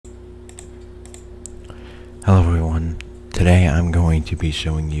Hello everyone, today I'm going to be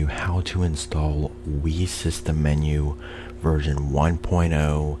showing you how to install Wii System Menu version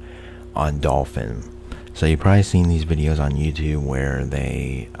 1.0 on Dolphin. So you've probably seen these videos on YouTube where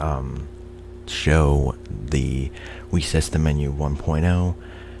they show the Wii System Menu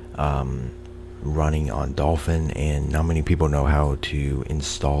 1.0 running on Dolphin, and not many people know how to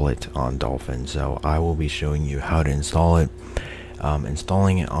install it on Dolphin. So I will be showing you how to install it.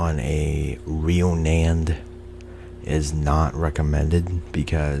 Installing it on a real NAND is not recommended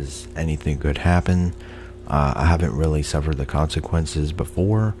because anything could happen. I haven't really suffered the consequences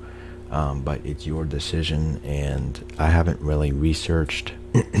before, but it's your decision, and I haven't really researched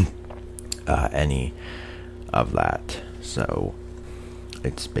any of that, so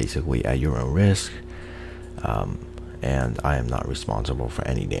it's basically at your own risk, and I am not responsible for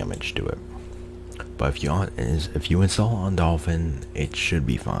any damage to it. But if you install on Dolphin, it should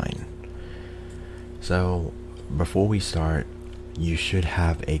be fine. So before we start, you should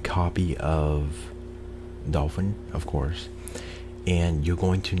have a copy of Dolphin, of course, and you're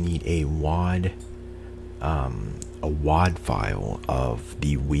going to need a WAD file of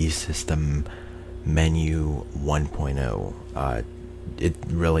the Wii System Menu 1.0. It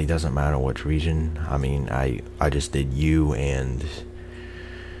really doesn't matter which region. I mean, I just did U, and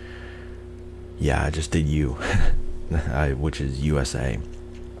yeah, I just did U, which is USA.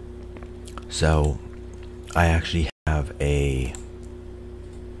 So I actually have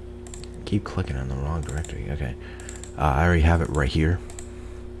keep clicking on the wrong directory. Okay, I already have it right here,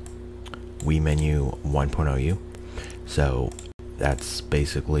 Wii Menu 1.0U. So that's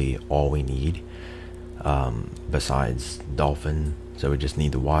basically all we need, besides Dolphin. So we just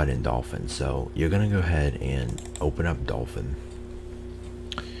need the WAD and Dolphin. So you're gonna go ahead and open up Dolphin,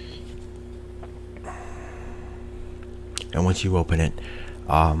 and once you open it,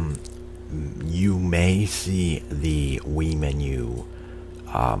 you may see the Wii menu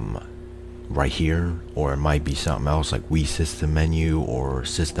right here, or it might be something else like Wii System Menu or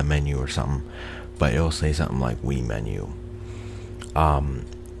System Menu or something, but it'll say something like Wii Menu.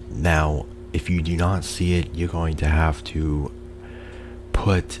 Now if you do not see it, you're going to have to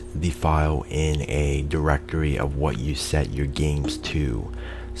put the file in a directory of what you set your games to.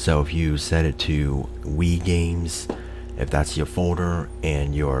 So if you set it to Wii Games, if that's your folder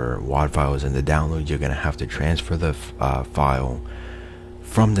and your WAD file is in the download, you're going to have to transfer the file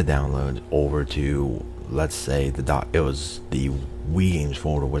from the download over to, let's say it was the Wii Games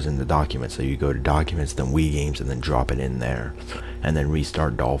folder was in the document. So you go to Documents, then Wii Games, and then drop it in there, and then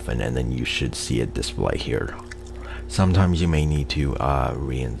restart Dolphin, and then you should see it display here. Sometimes you may need to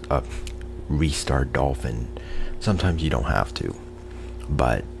restart Dolphin. Sometimes you don't have to,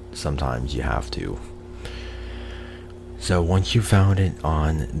 but sometimes you have to. So once you found it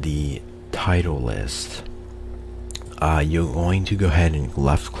on the title list, you're going to go ahead and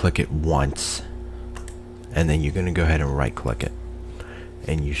left click it once, and then you're going to go ahead and right click it,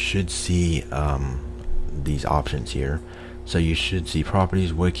 and you should see these options here. So you should see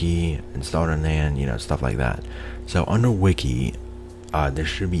Properties, Wiki, Install to NAND, stuff like that. So under Wiki, there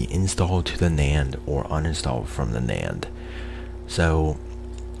should be Install to the NAND or Uninstall from the NAND. So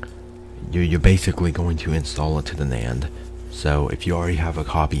you're basically going to install it to the NAND. So if you already have a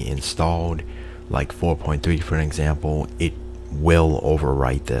copy installed, like 4.3 for an example, it will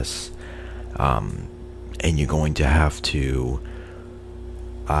overwrite this, and you're going to have to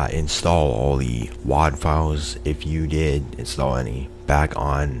install all the WAD files, if you did install any, back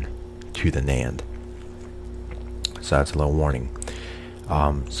on to the NAND. So that's a little warning.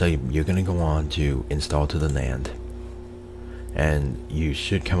 So you're going to go on to install to the NAND, and you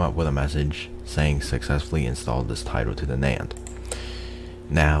should come up with a message saying successfully installed this title to the NAND.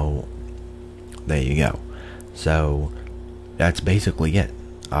 Now there you go. So that's basically it.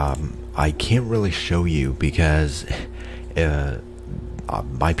 I can't really show you because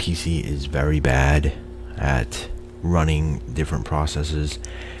my PC is very bad at running different processes,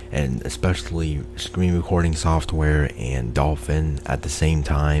 and especially screen recording software and Dolphin at the same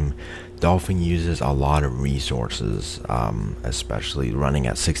time. Dolphin uses a lot of resources, especially running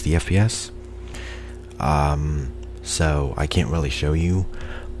at 60 FPS. So I can't really show you,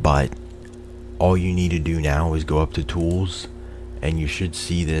 but all you need to do now is go up to Tools, and you should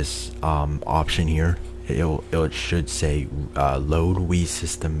see this option here. It should say Load Wii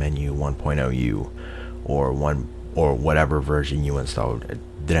System Menu 1.0U or whatever version you installed. It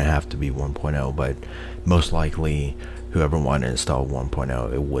didn't have to be 1.0, but most likely whoever wanted to install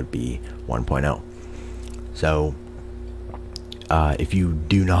 1.0, it would be 1.0. So if you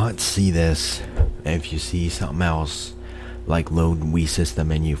do not see this, and if you see something else, like load Wii System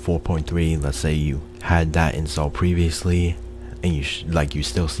Menu 4.3. Let's say you had that installed previously, and you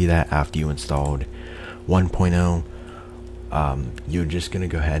still see that after you installed 1.0. You're just gonna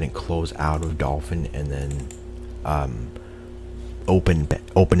go ahead and close out of Dolphin and then open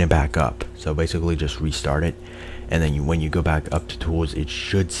it back up. So basically just restart it, and then when you go back up to tools, it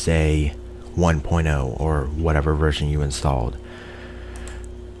should say 1.0 or whatever version you installed.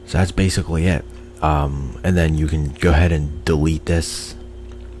 So that's basically it. And then you can go ahead and delete this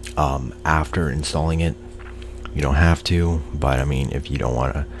after installing it. You don't have to, but I mean, if you don't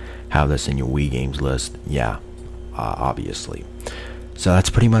want to have this in your Wii games list, yeah, obviously. So that's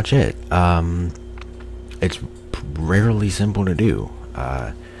pretty much it. It's rarely simple to do.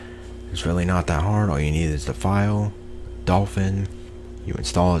 It's really not that hard. All you need is the file, Dolphin. You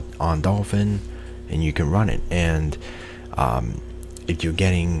install it on Dolphin, and you can run it. And if you're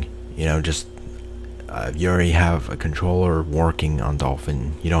getting, just if you already have a controller working on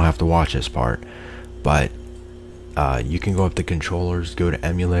Dolphin, you don't have to watch this part. But you can go up to controllers, go to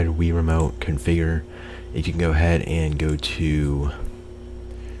emulator, Wii remote, configure. You can go ahead and go to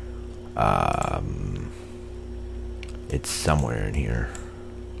it's somewhere in here.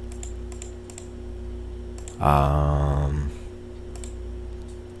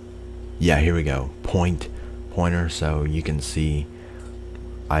 Yeah, here we go. Pointer. So you can see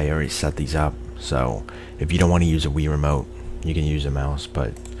I already set these up. So if you don't want to use a Wii remote, you can use a mouse.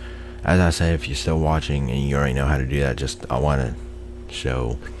 But as I said, if you're still watching and you already know how to do that, I want to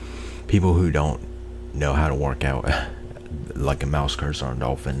show people who don't know how to work out like a mouse cursor on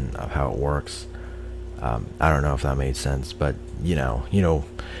Dolphin of how it works. I don't know if that made sense, but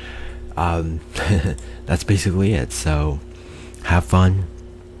that's basically it. So have fun.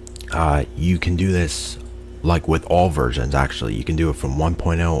 You can do this like with all versions. Actually, you can do it from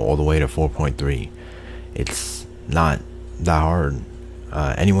 1.0 all the way to 4.3. It's not that hard.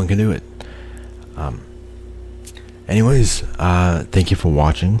 Anyone can do it. Anyways, thank you for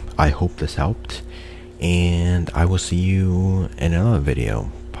watching. I hope this helped, and I will see you in another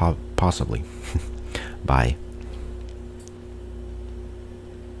video, possibly. Bye.